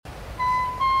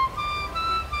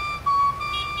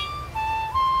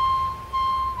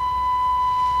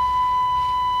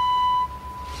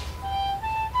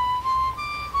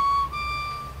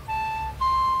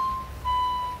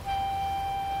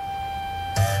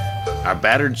Our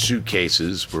battered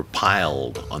suitcases were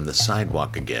piled on the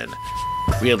sidewalk again.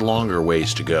 We had longer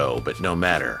ways to go, but no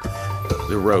matter.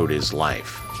 The road is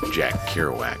life. Jack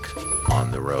Kerouac,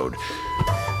 On the Road.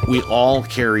 We all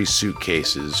carry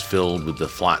suitcases filled with the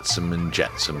flotsam and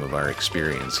jetsam of our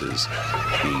experiences.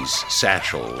 These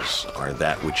satchels are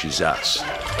that which is us,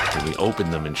 and we open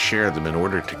them and share them in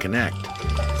order to connect.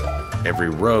 Every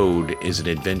road is an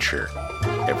adventure,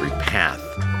 every path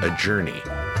a journey.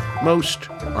 Most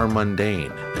are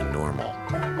mundane and normal.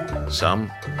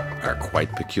 Some are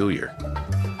quite peculiar.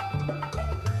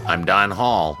 I'm Don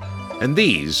Hall, and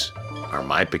these are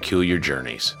my peculiar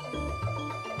journeys.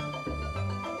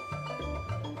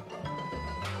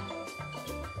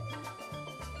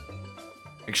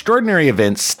 Extraordinary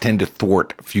events tend to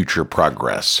thwart future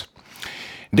progress.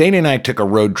 Dana and I took a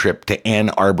road trip to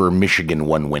Ann Arbor, Michigan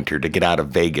one winter to get out of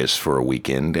Vegas for a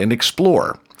weekend and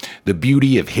explore. The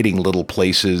beauty of hitting little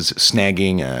places,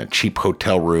 snagging a cheap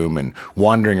hotel room, and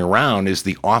wandering around is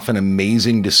the often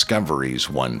amazing discoveries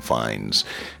one finds.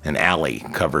 An alley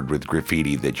covered with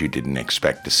graffiti that you didn't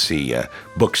expect to see, a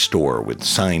bookstore with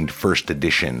signed first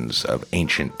editions of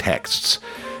ancient texts,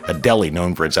 a deli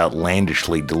known for its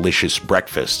outlandishly delicious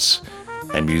breakfasts,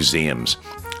 and museums.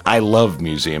 I love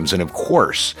museums, and of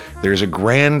course, there's a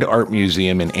grand art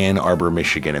museum in Ann Arbor,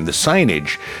 Michigan, and the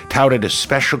signage touted a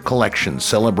special collection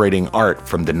celebrating art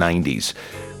from the 90s.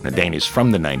 Now, Dana's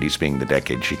from the 90s, being the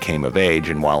decade she came of age,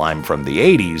 and while I'm from the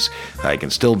 80s, I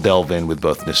can still delve in with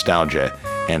both nostalgia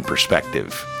and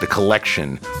perspective. The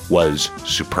collection was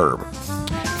superb.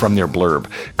 From their blurb,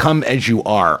 "Come as you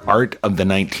are, art of the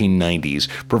 1990s,"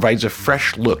 provides a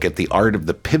fresh look at the art of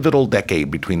the pivotal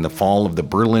decade between the fall of the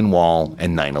Berlin Wall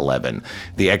and 9/11.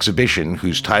 The exhibition,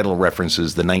 whose title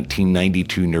references the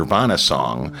 1992 Nirvana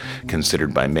song,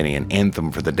 considered by many an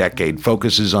anthem for the decade,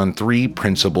 focuses on three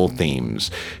principal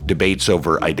themes: debates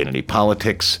over identity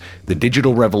politics, the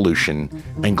digital revolution,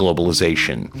 and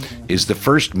globalization. Is the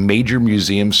first major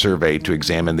museum survey to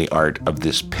examine the art of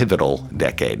this pivotal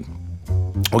decade.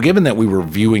 Well, given that we were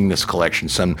viewing this collection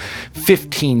some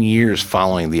 15 years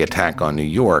following the attack on New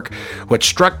York, what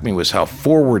struck me was how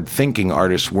forward-thinking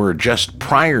artists were just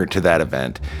prior to that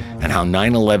event, and how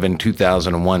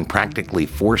 9/11-2001 practically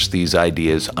forced these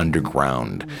ideas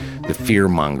underground. The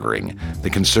fear-mongering, the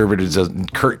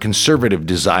conservative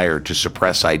desire to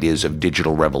suppress ideas of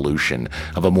digital revolution,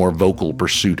 of a more vocal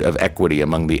pursuit of equity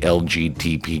among the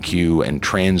LGBTQ and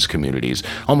trans communities,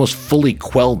 almost fully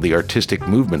quelled the artistic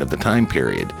movement of the time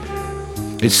period.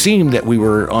 It seemed that we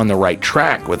were on the right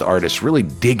track, with artists really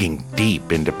digging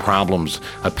deep into problems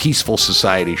a peaceful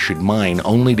society should mine,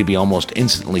 only to be almost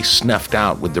instantly snuffed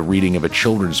out with the reading of a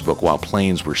children's book while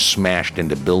planes were smashed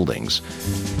into buildings.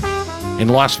 In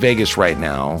Las Vegas right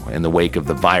now, in the wake of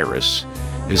the virus,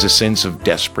 is a sense of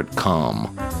desperate calm.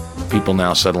 People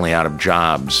now suddenly out of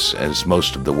jobs, as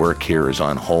most of the work here is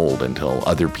on hold until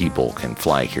other people can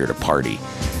fly here to party.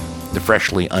 The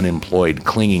freshly unemployed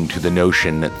clinging to the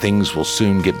notion that things will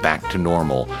soon get back to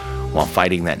normal, while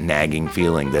fighting that nagging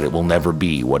feeling that it will never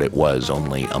be what it was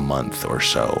only a month or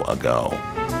so ago.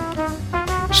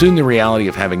 Soon the reality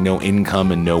of having no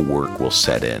income and no work will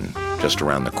set in. Just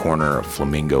around the corner of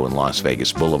Flamingo and Las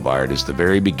Vegas Boulevard is the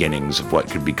very beginnings of what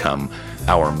could become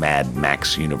our Mad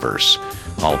Max universe.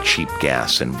 All cheap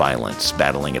gas and violence,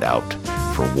 battling it out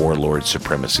for warlord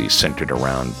supremacy centered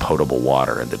around potable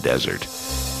water in the desert.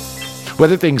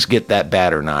 Whether things get that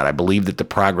bad or not, I believe that the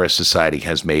progress society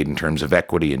has made in terms of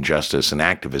equity and justice and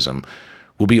activism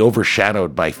will be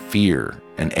overshadowed by fear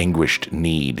and anguished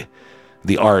need.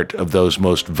 The art of those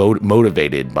most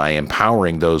motivated by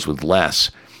empowering those with less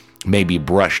may be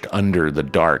brushed under the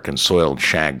dark and soiled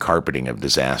shag carpeting of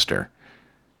disaster.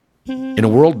 In a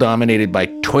world dominated by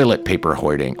toilet paper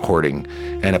hoarding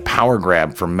and a power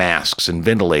grab for masks and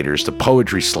ventilators, the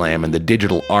poetry slam and the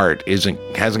digital art hasn't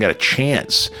got a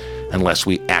chance unless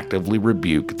we actively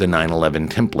rebuke the 9/11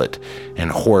 template and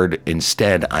hoard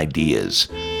instead ideas.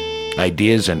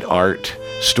 Ideas and art,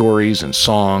 stories and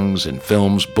songs and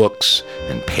films, books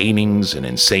and paintings and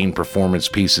insane performance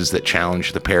pieces that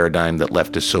challenge the paradigm that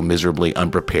left us so miserably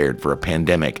unprepared for a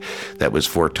pandemic that was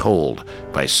foretold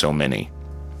by so many.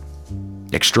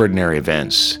 Extraordinary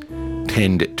events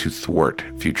tend to thwart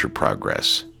future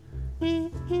progress,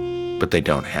 but they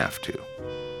don't have to.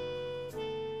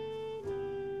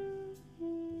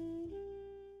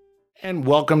 And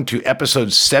welcome to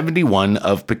episode 71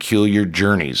 of Peculiar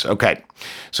Journeys. Okay,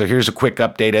 so here's a quick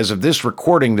update. As of this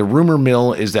recording, the rumor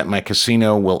mill is that my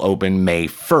casino will open May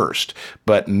 1st,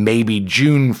 but maybe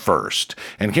June 1st.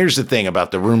 And here's the thing about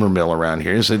the rumor mill around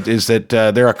here is that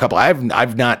there are a couple.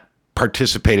 I've not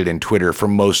participated in Twitter for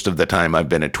most of the time I've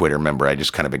been a Twitter member. I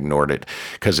just kind of ignored it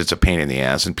because it's a pain in the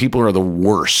ass, and people are the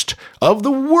worst of the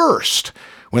worst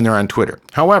when they're on Twitter.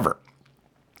 However,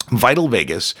 Vital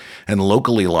Vegas and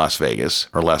locally Las Vegas,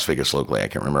 or Las Vegas locally, I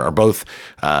can't remember, are both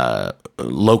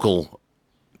local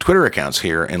Twitter accounts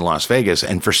here in Las Vegas,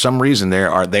 and for some reason they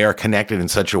are connected in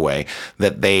such a way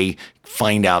that they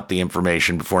find out the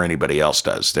information before anybody else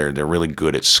does. They're really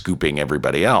good at scooping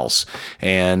everybody else,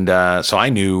 and so I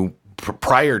knew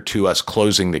prior to us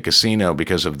closing the casino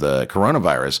because of the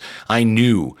coronavirus, I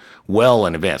knew well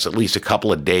in advance, at least a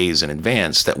couple of days in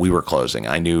advance, that we were closing.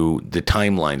 I knew the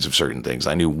timelines of certain things.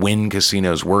 I knew when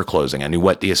casinos were closing. I knew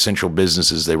what the essential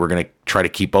businesses they were going to try to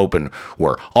keep open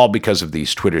were, all because of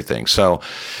these Twitter things. So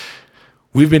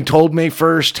we've been told May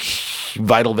 1st.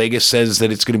 Vital Vegas says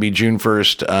that it's going to be June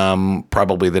 1st.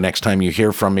 Probably the next time you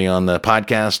hear from me on the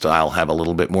podcast, I'll have a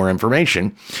little bit more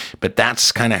information. But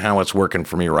that's kind of how it's working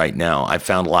for me right now. I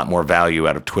found a lot more value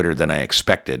out of Twitter than I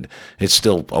expected. It's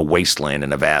still a wasteland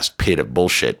and a vast pit of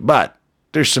bullshit, but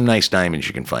there's some nice diamonds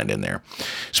you can find in there.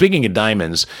 Speaking of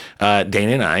diamonds,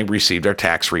 Dana and I received our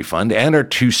tax refund and our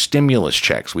 2 stimulus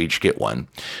checks. We each get one.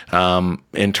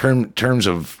 In terms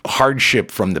of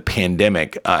hardship from the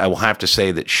pandemic, I will have to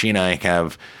say that she and I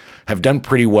have done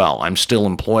pretty well. I'm still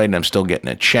employed and I'm still getting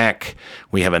a check.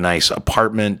 We have a nice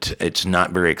apartment. It's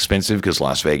not very expensive because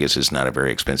Las Vegas is not a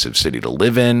very expensive city to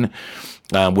live in.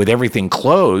 With everything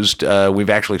closed, we've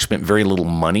actually spent very little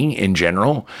money in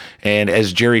general. And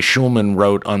as Jerry Schulman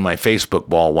wrote on my Facebook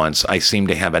wall once, I seem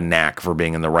to have a knack for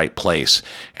being in the right place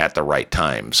at the right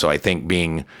time. So I think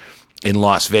being in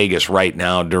Las Vegas right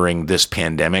now during this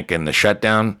pandemic and the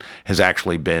shutdown has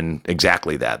actually been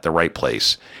exactly that, the right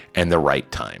place and the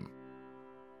right time.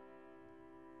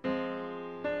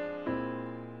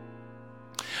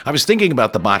 I was thinking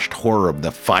about the botched horror of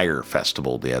the Fyre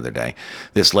Festival the other day.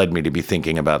 This led me to be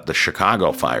thinking about the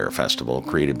Chicago Fyre Festival,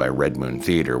 created by Red Moon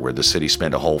Theater, where the city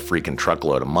spent a whole freaking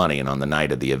truckload of money, and on the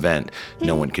night of the event,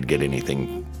 no one could get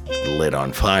anything lit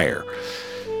on fire.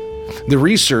 The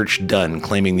research done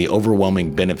claiming the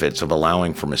overwhelming benefits of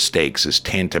allowing for mistakes is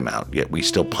tantamount, yet we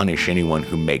still punish anyone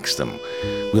who makes them.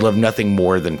 We love nothing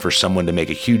more than for someone to make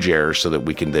a huge error so that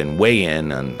we can then weigh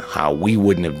in on how we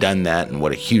wouldn't have done that and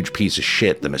what a huge piece of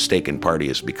shit the mistaken party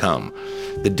has become.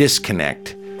 The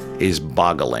disconnect is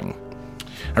boggling.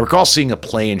 I recall seeing a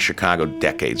play in Chicago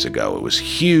decades ago. It was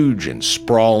huge and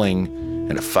sprawling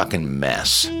and a fucking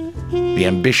mess. The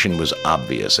ambition was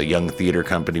obvious. A young theater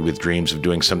company with dreams of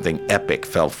doing something epic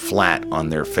fell flat on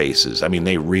their faces. I mean,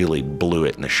 they really blew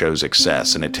it in the show's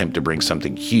excess, an attempt to bring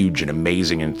something huge and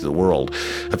amazing into the world.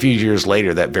 A few years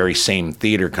later, that very same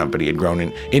theater company had grown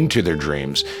into their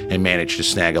dreams and managed to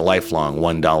snag a lifelong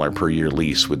 $1 per year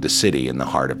lease with the city in the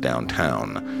heart of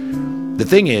downtown. The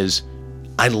thing is,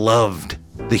 I loved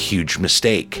The Huge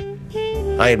Mistake.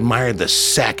 I admired the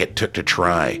sack it took to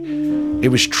try. It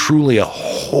was truly a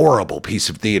horrible piece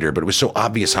of theater, but it was so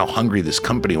obvious how hungry this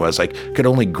company was. I could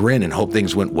only grin and hope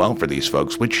things went well for these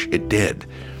folks, which it did.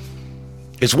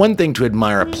 It's one thing to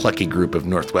admire a plucky group of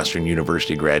Northwestern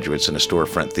University graduates in a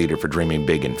storefront theater for dreaming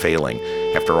big and failing.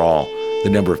 After all, the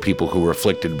number of people who were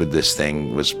afflicted with this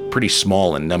thing was pretty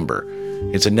small in number.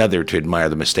 It's another to admire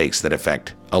the mistakes that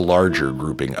affect a larger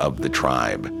grouping of the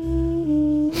tribe.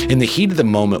 In the heat of the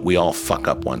moment, we all fuck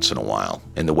up once in a while.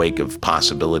 In the wake of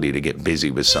possibility to get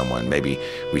busy with someone, maybe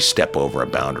we step over a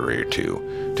boundary or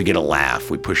two. To get a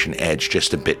laugh, we push an edge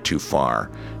just a bit too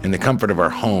far. In the comfort of our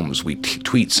homes, we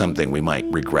tweet something we might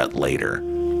regret later.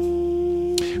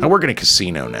 I work in a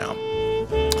casino now.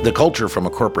 The culture from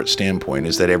a corporate standpoint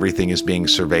is that everything is being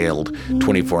surveilled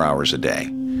 24 hours a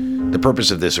day. The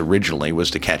purpose of this originally was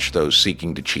to catch those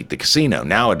seeking to cheat the casino.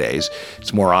 Nowadays,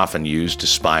 it's more often used to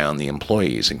spy on the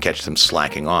employees and catch them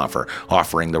slacking off or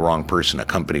offering the wrong person a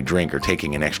company drink or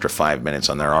taking an extra 5 minutes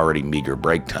on their already meager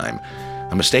break time.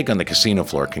 A mistake on the casino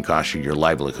floor can cost you your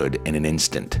livelihood in an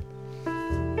instant.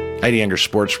 I had a younger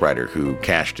sports writer who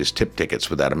cashed his tip tickets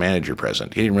without a manager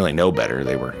present. He didn't really know better.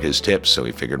 They were his tips, so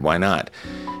he figured why not.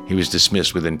 He was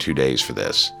dismissed within 2 days for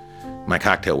this. My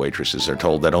cocktail waitresses are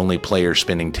told that only players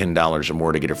spending $10 or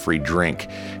more to get a free drink,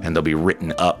 and they'll be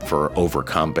written up for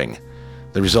overcomping.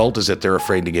 The result is that they're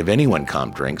afraid to give anyone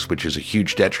comp drinks, which is a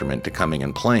huge detriment to coming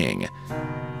and playing.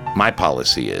 My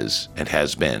policy is, and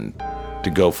has been, to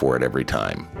go for it every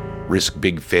time. Risk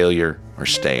big failure or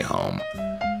stay home.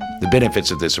 The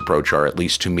benefits of this approach are, at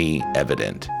least to me,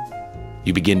 evident.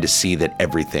 You begin to see that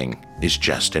everything is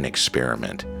just an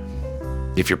experiment.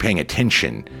 If you're paying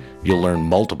attention, you'll learn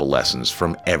multiple lessons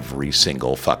from every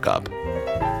single fuck-up.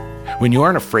 When you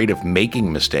aren't afraid of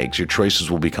making mistakes, your choices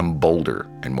will become bolder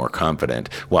and more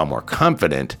confident. While more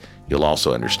confident, you'll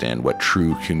also understand what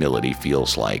true humility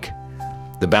feels like.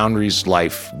 The boundaries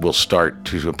life will start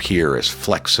to appear as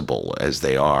flexible as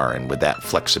they are, and with that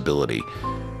flexibility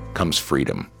comes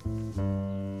freedom.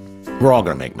 We're all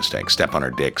going to make mistakes, step on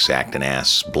our dicks, act an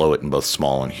ass, blow it in both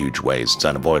small and huge ways. It's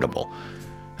unavoidable.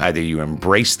 Either you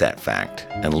embrace that fact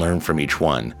and learn from each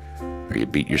one, or you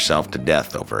beat yourself to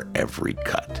death over every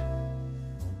cut.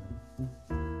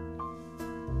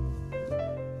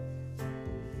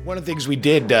 One of the things we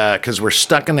did, because we're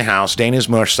stuck in the house, Dana's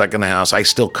more stuck in the house. I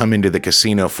still come into the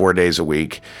casino 4 days a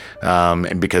week,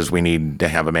 and because we need to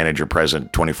have a manager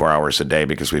present 24 hours a day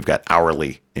because we've got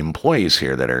hourly employees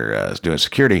here that are doing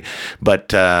security.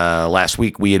 But last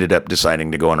week we ended up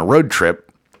deciding to go on a road trip,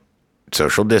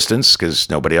 social distance, because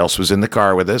nobody else was in the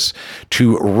car with us,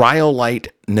 to Rhyolite,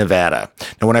 Nevada.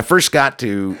 Now, when I first got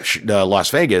to Las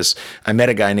Vegas, I met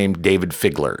a guy named David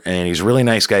Figler, and he's a really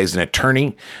nice guy. He's an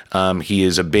attorney. He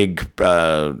is a big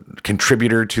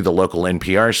contributor to the local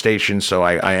NPR station. So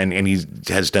and he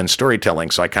has done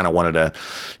storytelling. So I kind of wanted to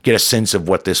get a sense of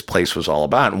what this place was all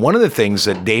about. And one of the things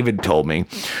that David told me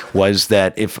was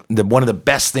that one of the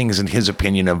best things, in his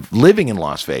opinion, of living in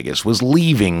Las Vegas was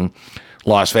leaving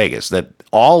Las Vegas, that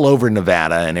all over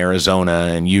Nevada and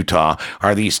Arizona and Utah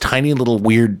are these tiny little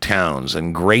weird towns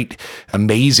and great,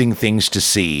 amazing things to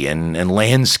see and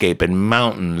landscape and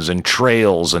mountains and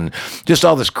trails and just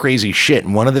all this crazy shit.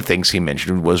 And one of the things he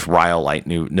mentioned was Rhyolite,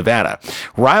 Nevada.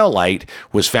 Rhyolite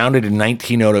was founded in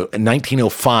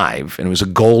 1905, and it was a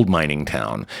gold mining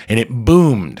town, and it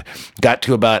boomed, got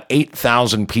to about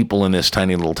 8,000 people in this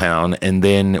tiny little town, and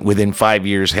then within 5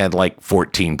 years had like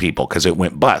 14 people because it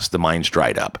went bust. The mines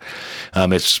dried up.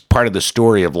 It's part of the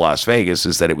story of Las Vegas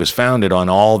is that it was founded on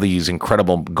all these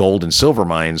incredible gold and silver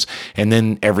mines, and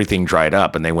then everything dried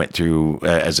up, and they went through,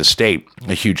 as a state,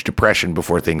 a huge depression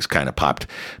before things kind of popped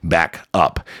back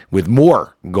up with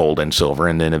more gold and silver,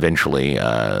 and then eventually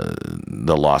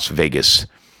the Las Vegas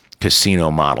casino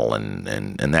model and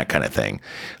that kind of thing.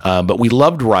 But we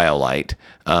loved Rhyolite.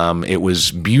 It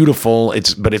was beautiful.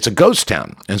 But it's a ghost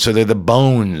town. And so they're the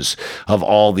bones of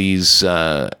all these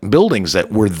buildings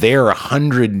that were there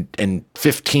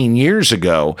 115 years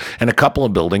ago, and a couple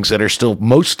of buildings that are still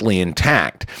mostly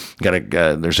intact.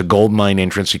 There's a gold mine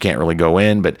entrance. You can't really go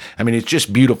in, but I mean, it's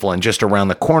just beautiful. And just around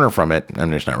the corner from it,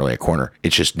 and there's not really a corner,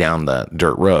 it's just down the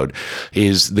dirt road,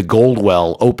 is the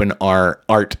Goldwell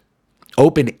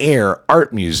Open air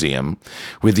art museum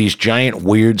with these giant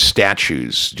weird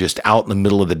statues just out in the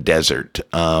middle of the desert.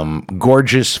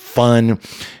 Gorgeous, fun,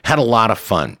 had a lot of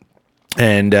fun.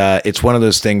 And it's one of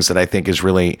those things that I think is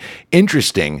really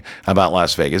interesting about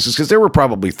Las Vegas is because there were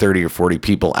probably 30 or 40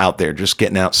 people out there just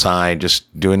getting outside,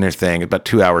 just doing their thing, about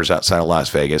 2 hours outside of Las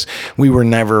Vegas. We were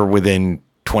never within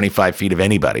 25 feet of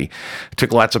anybody.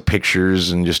 Took lots of pictures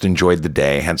and just enjoyed the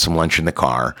day, had some lunch in the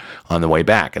car on the way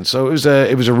back. And so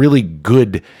it was a really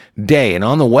good day. And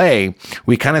on the way,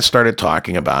 we kind of started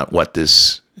talking about what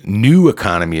this new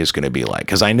economy is going to be like,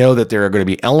 because I know that there are going to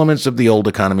be elements of the old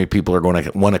economy people are going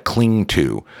to want to cling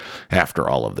to after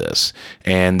all of this,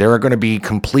 and there are going to be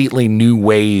completely new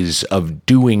ways of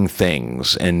doing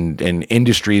things and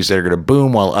industries that are going to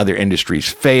boom while other industries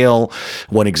fail.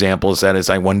 One example is that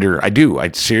I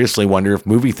seriously wonder if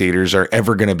movie theaters are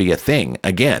ever going to be a thing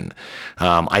again.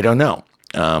 I don't know.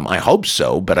 I hope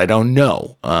so, but I don't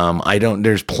know.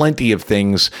 There's plenty of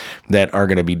things that are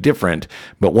going to be different.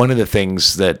 But one of the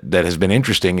things that has been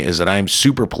interesting is that I'm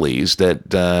super pleased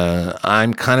that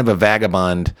I'm kind of a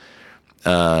vagabond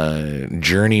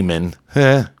journeyman,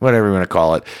 whatever you want to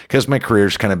call it, because my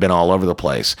career's kind of been all over the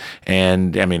place.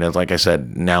 And I mean, like I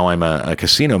said, now I'm a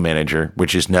casino manager,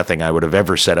 which is nothing I would have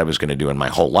ever said I was going to do in my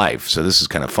whole life. So this is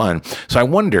kind of fun. So I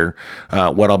wonder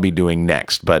what I'll be doing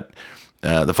next. But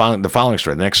the following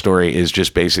story, the next story is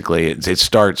just basically, it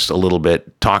starts a little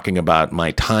bit talking about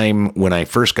my time when I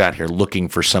first got here looking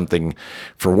for something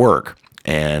for work,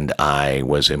 and I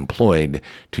was employed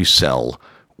to sell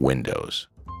windows.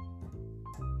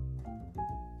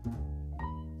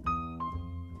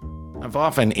 I've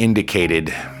often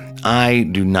indicated I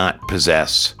do not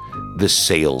possess the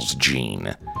sales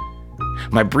gene.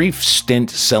 My brief stint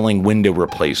selling window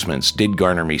replacements did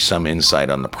garner me some insight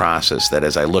on the process that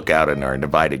as I look out in our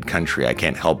divided country, I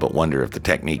can't help but wonder if the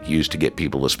technique used to get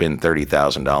people to spend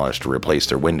 $30,000 to replace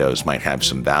their windows might have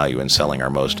some value in selling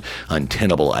our most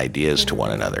untenable ideas to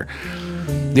one another.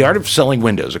 The art of selling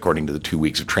windows, according to the 2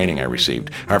 weeks of training I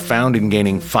received, are found in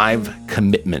gaining 5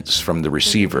 commitments from the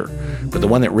receiver. But the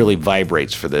one that really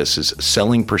vibrates for this is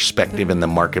selling perspective in the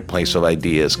marketplace of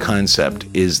ideas concept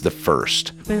is the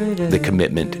first, the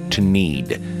commitment to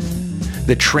need.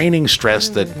 The training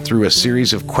stressed that through a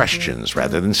series of questions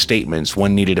rather than statements,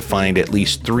 one needed to find at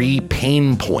least 3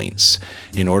 pain points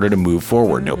in order to move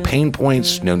forward. No pain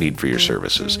points, no need for your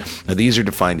services. Now, these are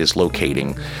defined as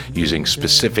locating using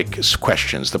specific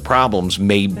questions the problems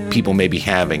people may be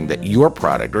having that your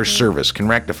product or service can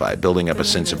rectify. Building up a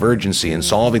sense of urgency and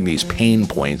solving these pain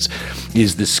points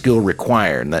is the skill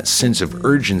required, and that sense of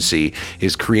urgency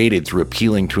is created through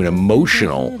appealing to an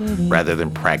emotional rather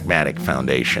than pragmatic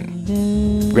foundation.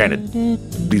 Granted,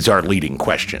 these are leading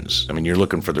questions. I mean, you're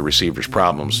looking for the receiver's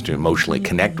problems to emotionally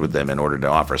connect with them in order to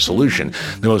offer a solution.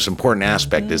 The most important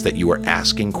aspect is that you are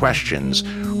asking questions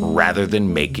rather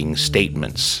than making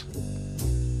statements.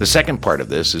 The second part of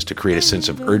this is to create a sense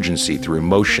of urgency through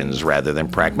emotions rather than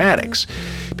pragmatics.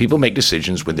 People make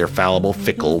decisions with their fallible,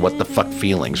 fickle, what-the-fuck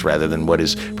feelings rather than what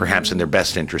is perhaps in their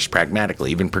best interest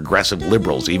pragmatically. Even progressive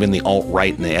liberals, even the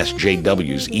alt-right and the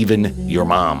SJWs, even your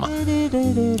mom.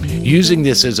 Using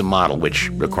this as a model, which,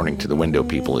 according to the window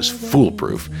people, is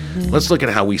foolproof, let's look at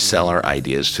how we sell our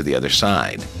ideas to the other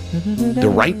side. The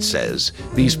right says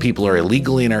these people are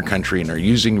illegally in our country and are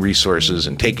using resources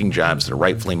and taking jobs that are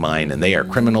rightfully mine, and they are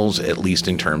criminals, at least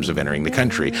in terms of entering the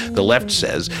country. The left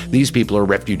says these people are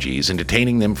refugees, and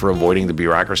detaining them for avoiding the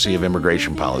bureaucracy of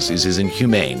immigration policies is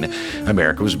inhumane.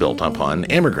 America was built upon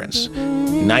immigrants.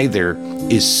 Neither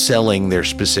is selling their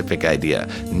specific idea.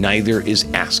 Neither is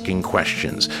asking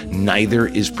questions. Neither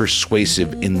is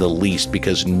persuasive in the least,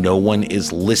 because no one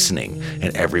is listening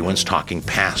and everyone's talking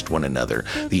past one another.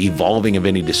 The evolving of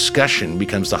any discussion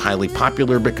becomes the highly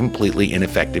popular but completely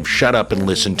ineffective shut up and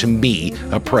listen to me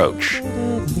approach.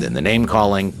 Then the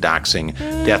name-calling, doxing,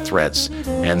 death threats,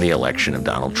 and the election of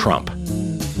Donald Trump.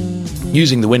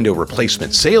 Using the window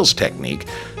replacement sales technique,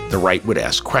 the right would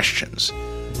ask questions.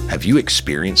 Have you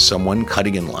experienced someone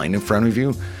cutting in line in front of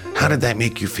you? How did that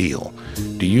make you feel?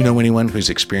 Do you know anyone who's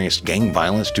experienced gang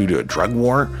violence due to a drug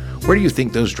war? Where do you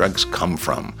think those drugs come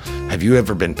from? Have you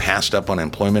ever been passed up on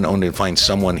employment only to find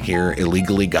someone here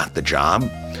illegally got the job?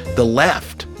 The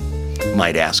left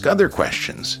might ask other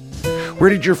questions. Where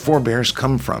did your forebears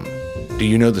come from? Do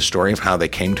you know the story of how they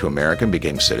came to America and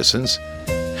became citizens?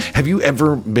 Have you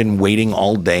ever been waiting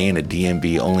all day in a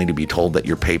DMV only to be told that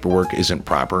your paperwork isn't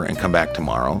proper and come back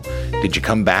tomorrow? Did you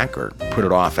come back or put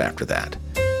it off after that?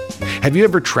 Have you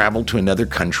ever traveled to another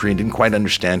country and didn't quite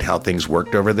understand how things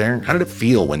worked over there? How did it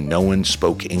feel when no one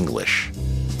spoke English?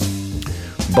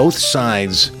 Both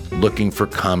sides looking for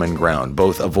common ground,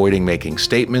 both avoiding making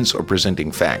statements or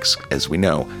presenting facts. As we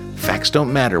know, facts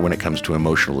don't matter when it comes to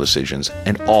emotional decisions,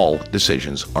 and all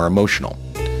decisions are emotional.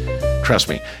 Trust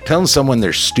me, telling someone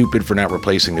they're stupid for not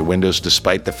replacing their windows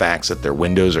despite the facts that their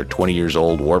windows are 20 years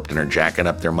old, warped, and are jacking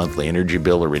up their monthly energy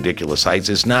bill to ridiculous heights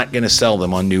is not going to sell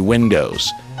them on new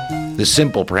windows. The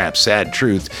simple, perhaps sad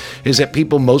truth is that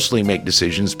people mostly make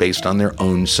decisions based on their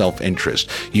own self-interest.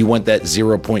 You want that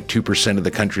 0.2% of the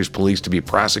country's police to be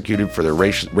prosecuted for their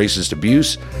racist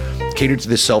abuse? Cater to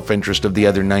the self-interest of the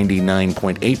other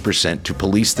 99.8% to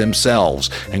police themselves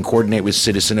and coordinate with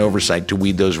citizen oversight to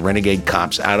weed those renegade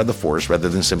cops out of the force rather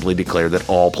than simply declare that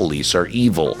all police are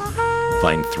evil.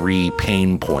 Find 3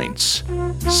 pain points.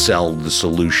 Sell the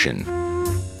solution.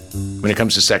 When it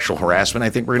comes to sexual harassment, I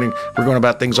think we're going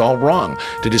about things all wrong.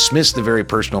 To dismiss the very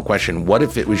personal question, what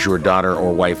if it was your daughter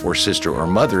or wife or sister or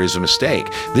mother, is a mistake.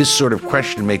 This sort of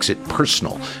question makes it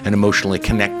personal and emotionally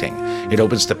connecting. It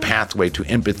opens the pathway to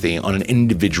empathy on an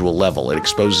individual level. It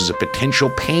exposes a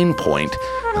potential pain point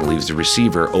and leaves the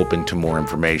receiver open to more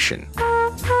information.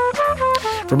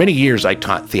 For many years, I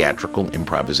taught theatrical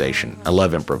improvisation. I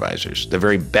love improvisers. The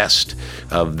very best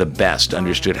of the best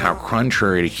understood how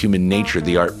contrary to human nature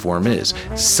the art form is,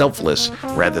 selfless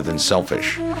rather than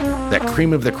selfish. That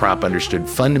cream of the crop understood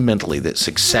fundamentally that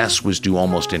success was due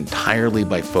almost entirely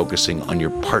by focusing on your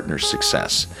partner's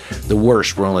success. The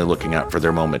worst were only looking out for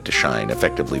their moment to shine,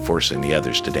 effectively forcing the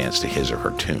others to dance to his or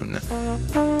her tune.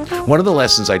 One of the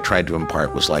lessons I tried to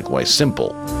impart was likewise simple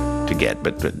to get,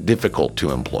 but difficult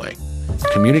to employ.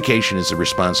 Communication is the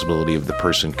responsibility of the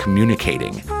person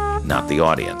communicating, not the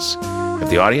audience.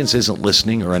 If the audience isn't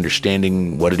listening or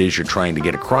understanding what it is you're trying to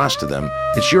get across to them,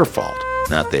 it's your fault,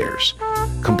 not theirs.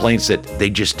 Complaints that they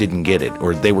just didn't get it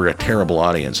or they were a terrible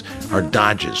audience are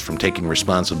dodges from taking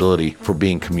responsibility for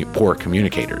being poor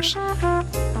communicators.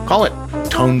 Call it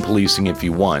tone policing if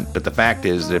you want, but the fact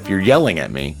is that if you're yelling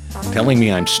at me, telling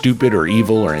me I'm stupid or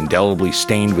evil or indelibly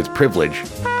stained with privilege,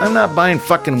 I'm not buying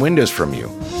fucking windows from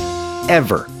you.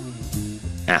 Ever.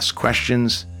 Ask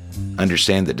questions,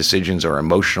 understand that decisions are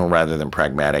emotional rather than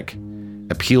pragmatic,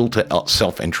 appeal to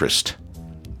self-interest.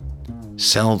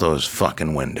 Sell those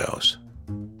fucking windows.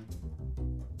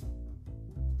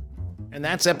 And And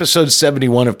that's episode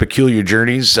 71 of Peculiar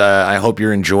Journeys. I hope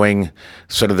you're enjoying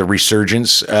sort of the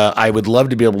resurgence. I would love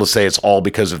to be able to say it's all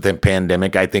because of the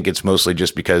pandemic. I think it's mostly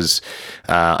just because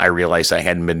I realized I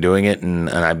hadn't been doing it, and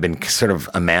I've been sort of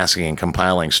amassing and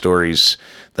compiling stories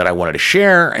that I wanted to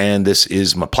share, and this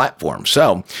is my platform.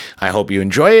 So I hope you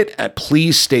enjoy it.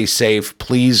 Please stay safe.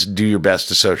 Please do your best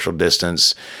to social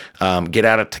distance. Get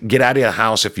out of the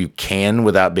house if you can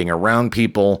without being around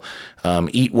people.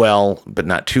 Eat well, but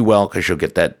not too well, because you'll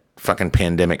get that fucking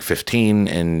pandemic 15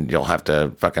 and you'll have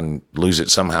to fucking lose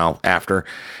it somehow after.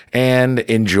 And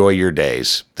enjoy your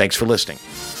days. Thanks for listening.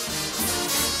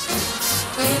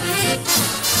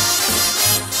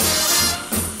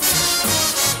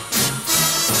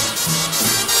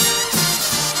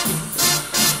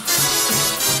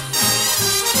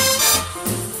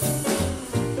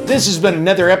 This has been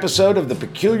another episode of the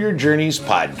Peculiar Journeys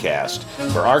podcast.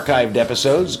 For archived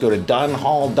episodes, go to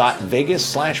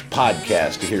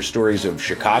donhall.vegas/podcast to hear stories of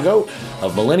Chicago,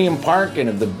 of Millennium Park, and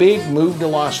of the big move to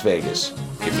Las Vegas.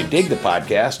 If you dig the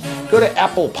podcast, go to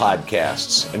Apple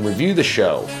Podcasts and review the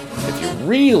show. If you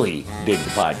really dig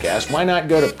the podcast, why not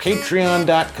go to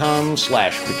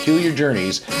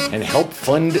patreon.com/peculiarjourneys and help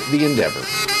fund the endeavor.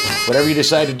 Whatever you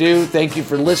decide to do, thank you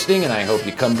for listening, and I hope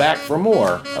you come back for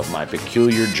more of my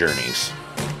Peculiar Journeys.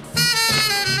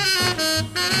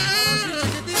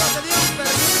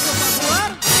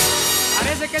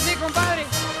 Parece que sí, compadre.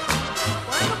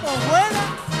 Bueno, pues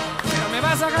juega, pero me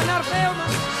vas a ganar feo,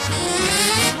 man.